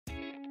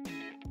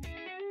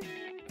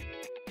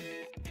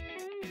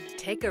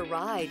Take a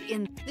ride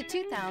in the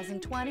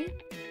 2020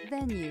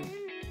 Venue.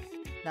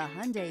 The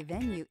Hyundai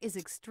Venue is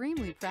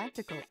extremely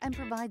practical and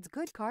provides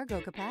good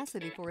cargo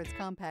capacity for its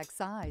compact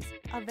size.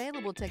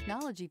 Available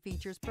technology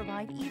features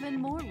provide even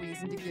more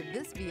reason to give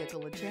this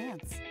vehicle a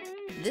chance.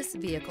 This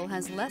vehicle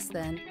has less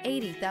than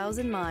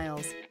 80,000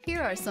 miles.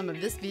 Here are some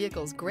of this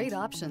vehicle's great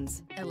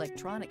options: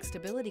 electronic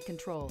stability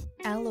control,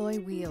 alloy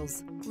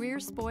wheels, rear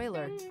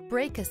spoiler,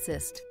 brake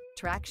assist,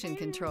 traction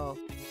control,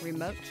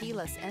 remote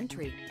keyless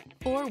entry,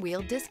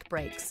 four-wheel disc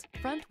brakes,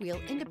 front-wheel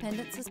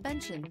independent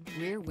suspension,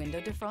 rear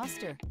window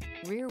defroster,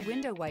 rear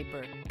window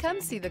wiper.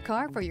 Come see the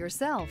car for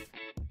yourself.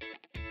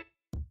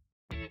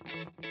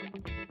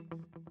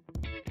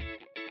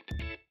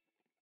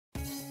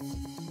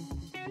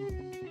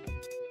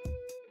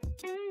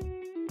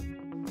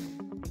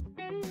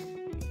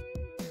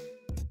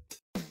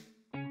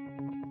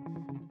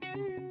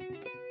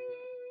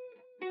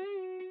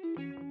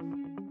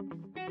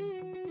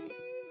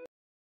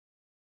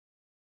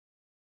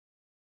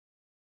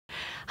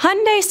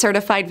 Hyundai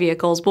certified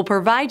vehicles will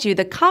provide you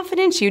the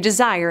confidence you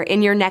desire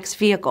in your next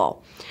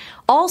vehicle.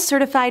 All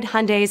certified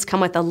Hyundais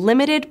come with a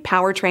limited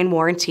powertrain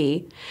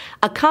warranty,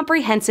 a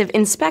comprehensive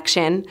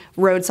inspection,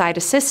 roadside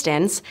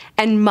assistance,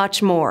 and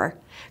much more.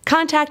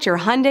 Contact your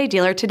Hyundai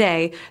dealer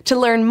today to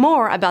learn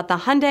more about the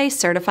Hyundai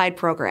Certified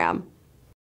program.